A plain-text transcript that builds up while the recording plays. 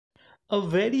A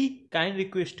very kind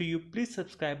request to you, please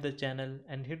subscribe the channel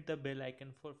and hit the bell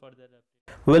icon for further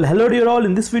updates. Well, hello dear all.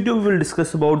 In this video, we will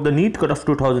discuss about the NEET Cut of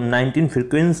 2019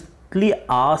 frequently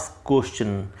asked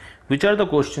question. Which are the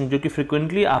question जो कि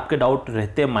frequently आपके doubt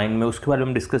रहते हैं mind में, उसके बारे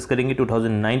में discuss करेंगे।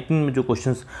 2019 में जो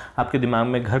क्वेश्चंस आपके दिमाग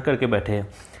में घर करके बैठे हैं,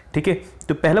 ठीक है।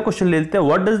 तो पहला क्वेश्चन ले लेते हैं,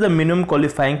 what does the minimum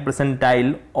qualifying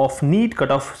percentile of NEET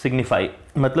cut off signify.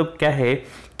 मतलब क्या है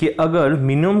कि अगर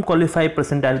मिनिमम क्वालिफाई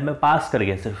परसेंटाइल में पास कर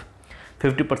गया, सिर्फ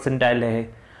 50 परसेंटाइल है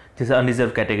जैसे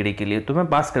अनरिजर्व कैटेगरी के लिए, तो मैं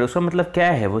पास करूँ, उसका मतलब क्या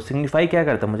है, वो सिग्निफाई क्या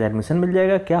करता है, मुझे एडमिशन मिल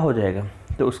जाएगा, क्या हो जाएगा।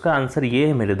 तो उसका आंसर ये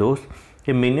है मेरे दोस्त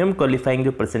कि मिनिमम क्वालिफाइंग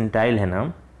जो परसेंटाइल है ना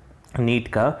नीट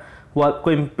का, वो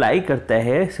आपको इम्प्लाई करता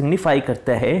है, सिग्निफाई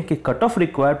करता है कि cut off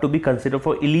required to be consider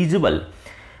for eligible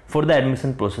for the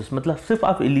admission process. मतलब सिर्फ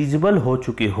आप एलिजिबल हो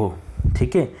चुके हो,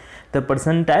 ठीक है। The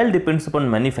percentile depends upon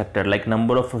many factor like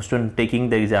number of student taking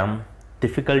the exam,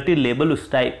 difficulty level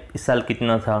उस टाइप इस साल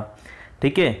कितना था,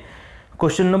 ठीक है।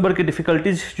 क्वेश्चन नंबर की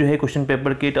डिफिकल्टीज जो है क्वेश्चन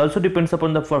पेपर की, it also depends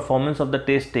upon the performance of the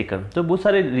test taken. तो बहुत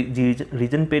सारे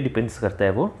रीजन पे डिपेंड्स करता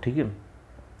है वो, ठीक है।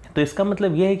 तो इसका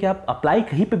मतलब ये है कि आप अप्लाई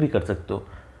कहीं पे भी कर सकते हो,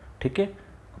 ठीक है।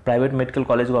 Private medical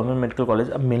college, government medical college,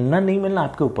 अब मिलना नहीं मिलना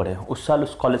आपके ऊपर है, उस साल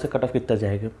उस कॉलेज से कट ऑफ कितना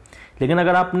जाएगा। लेकिन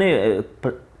अगर आपने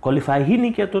क्वालिफाई ही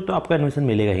नहीं किया तो आपका एडमिशन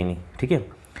मिलेगा ही नहीं, ठीक है।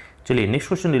 चलिए नेक्स्ट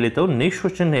क्वेश्चन ले लेता हूँ। नेक्स्ट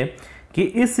क्वेश्चन है कि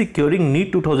is securing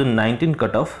NEET 2019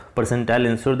 cut off percentile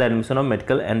ensure the admission of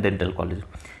medical and dental college.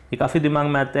 ये काफ़ी दिमाग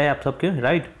में आता है आप सबके,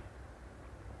 राइट।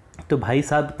 तो भाई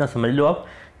साहब इतना समझ लो आप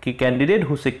कि candidate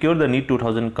who secure the NEET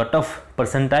 2000 cut off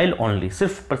percentile only,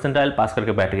 सिर्फ परसेंटाइल पास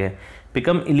करके बैठ गए,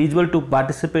 become eligible to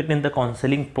participate in the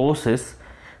counselling process.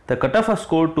 The cut off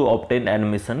score two obtain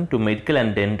admission to medical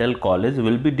and dental college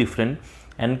will be different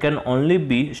and can only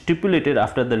be stipulated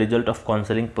after the result of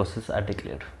counseling process are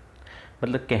declared।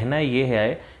 मतलब कहना ये है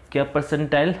कि आप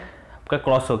percentile आपका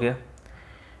cross हो गया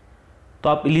तो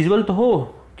आप एलिजिबल तो हो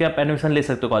कि आप एडमिशन ले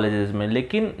सकते हो कॉलेजेस में,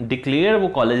 लेकिन डिक्लेयर वो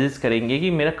कॉलेजेस करेंगे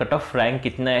कि मेरा कट ऑफ रैंक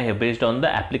कितना है बेस्ड ऑन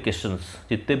द एप्लीकेशंस,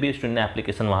 जितने भी स्टूडेंट ने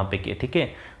एप्लीकेशन वहाँ पे किए, ठीक है।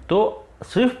 तो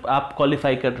सिर्फ आप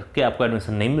क्वालिफाई करके आपको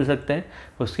एडमिशन नहीं मिल सकता है,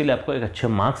 उसके लिए आपको एक अच्छे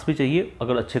मार्क्स भी चाहिए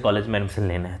अगर अच्छे कॉलेज में एडमिशन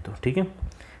लेना है तो, ठीक है।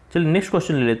 चलिए नेक्स्ट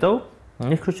क्वेश्चन ले लेता हूँ।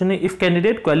 Next question is, if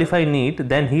candidate qualify NEET,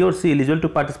 then he or she eligible to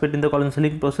participate in the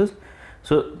counseling process?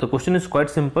 So the question is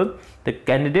quite simple. The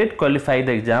candidate qualify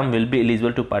the exam will be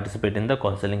eligible to participate in the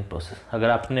counseling process. अगर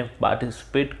आपने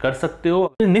participate कर सकते हो।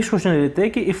 Next question लेते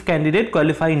हैं कि if candidate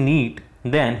qualify NEET,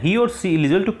 then he or she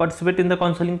eligible to participate in the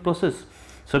counseling process.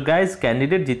 So guys,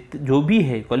 candidate जो भी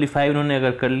है qualify उन्होंने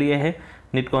अगर कर लिया है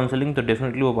नीट काउंसलिंग तो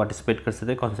डेफिनेटली वो पार्टिसिपेट कर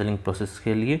सकते हैं काउंसलिंग प्रोसेस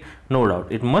के लिए, no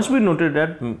doubt. It must be noted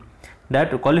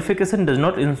that qualification does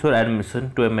not ensure admission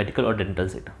to A medical और डेंटल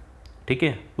सीट, ठीक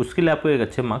है। उसके लिए आपको एक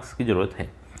अच्छे मार्क्स की जरूरत है।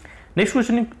 Next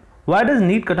question is, why does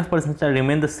NEET cut off percentile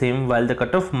remain the same while the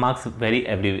cut off marks very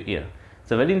every year.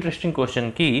 It's a very interesting question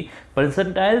कि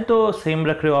परसेंटाइल तो सेम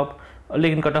रख रहे हो आप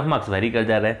लेकिन कट ऑफ मार्क्स वेरी कर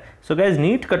जा रहा है। So guys,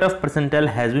 NEET cut off percentile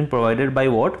has been provided by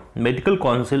what, medical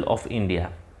council of India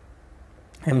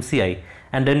MCI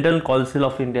and Dental Council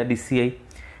of India DCI,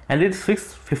 and it's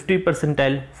fixed 50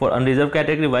 percentile for unreserved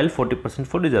category while 40%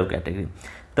 for reserved category.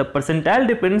 The percentile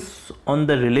depends on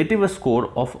the relative score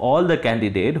of all the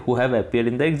candidates who have appeared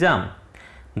in the exam.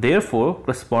 Therefore,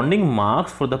 corresponding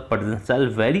marks for the percentile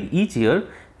vary each year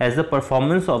as the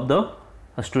performance of the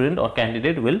student or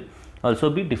candidate will also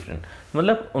भी different.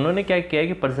 मतलब उन्होंने क्या किया है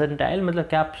कि percentile मतलब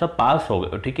क्या आप सब पास हो गए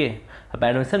हो, ठीक है। अब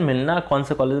एडमिशन मिलना कौन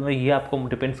से कॉलेज में ये आपको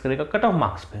डिपेंड्स करेगा कट ऑफ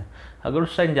मार्क्स पे। अगर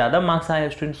उस टाइम ज़्यादा मार्क्स आए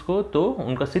स्टूडेंट्स को तो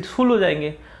उनका सीट्स फुल हो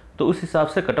जाएंगे, तो उस हिसाब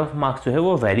से कट ऑफ मार्क्स जो है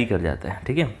वो वेरी कर जाता है,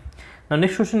 ठीक है। Now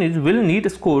next question is, will NEET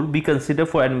score be consider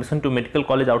for admission to medical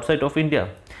college outside of India.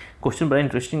 Question बड़ा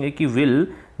इंटरेस्टिंग है कि विल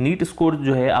नीट स्कोर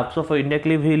जो है आउटसाइड ऑफ इंडिया के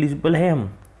लिए भी एलिजिबल है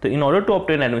हम। तो in order to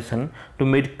obtain admission to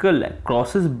medical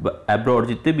crosses abroad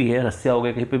जितने भी है, रसिया हो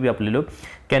गया कहीं पे भी आप ले लो,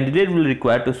 candidate will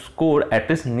require to score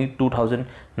at least NEET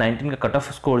 2019 का कट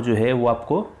ऑफ स्कोर जो है वो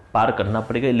आपको पार करना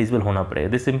पड़ेगा, एलिजिबल होना पड़ेगा।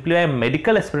 This simply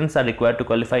medical aspirants are required to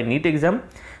qualify NEET exam.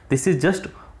 This is just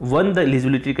one the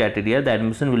eligibility criteria. The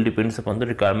admission will depends upon the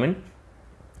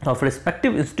requirement of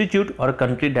respective institute और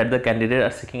country that the candidate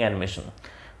are seeking admission.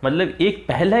 मतलब एक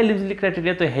पहला eligibility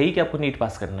criteria तो है ही कि आपको NEET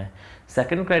pass करना है।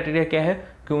 सेकंड क्राइटेरिया क्या है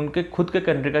कि उनके खुद के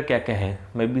कंट्री का क्या क्या है,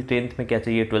 मे बी 10th में क्या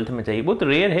चाहिए, 12th में चाहिए, बहुत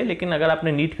रेयर है, लेकिन अगर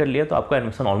आपने नीट कर लिया तो आपको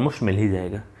एडमिशन ऑलमोस्ट मिल ही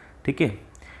जाएगा, ठीक है।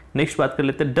 नेक्स्ट बात कर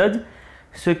लेते हैं, does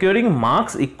securing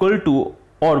marks equal to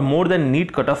और more than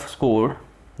NEET cut off score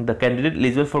the candidate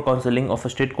eligible for counselling of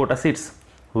state quota seats.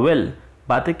 Well,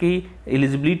 बात है कि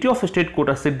eligibility of state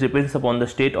quota seat depends upon the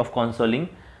state of counselling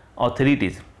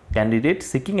authorities. Candidates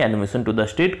seeking admission to the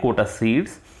state quota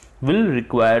seats will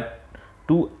require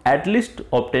to at least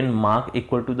obtain mark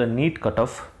equal to the NEET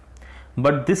cutoff,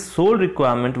 but this sole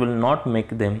requirement will not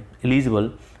make them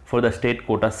eligible for the state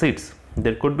quota seats.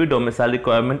 There could be domicile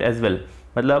requirement as well.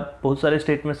 मतलब बहुत सारे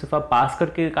state में सिर्फ आप पास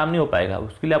करके काम नहीं हो पाएगा,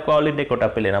 उसके लिए आपको ऑल इंडिया कोटा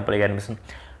पे लेना पड़ेगा एडमिशन,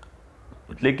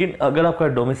 लेकिन अगर आपका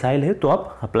डोमिसाइल है तो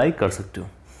आप अप्लाई कर सकते हो,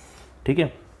 ठीक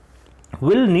है।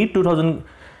 Will NEET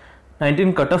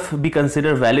 2019 cut off be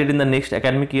consider valid in the next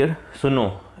academic year? So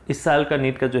no, इस साल का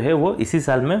नीट का जो है वो इसी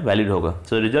साल में वैलिड होगा।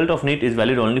 So result of NEET is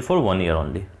valid only for 1 year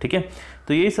only, ठीक है।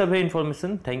 तो यही सब है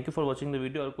information. Thank you for watching the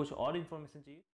video. और कुछ और इन्फॉर्मेशन चाहिए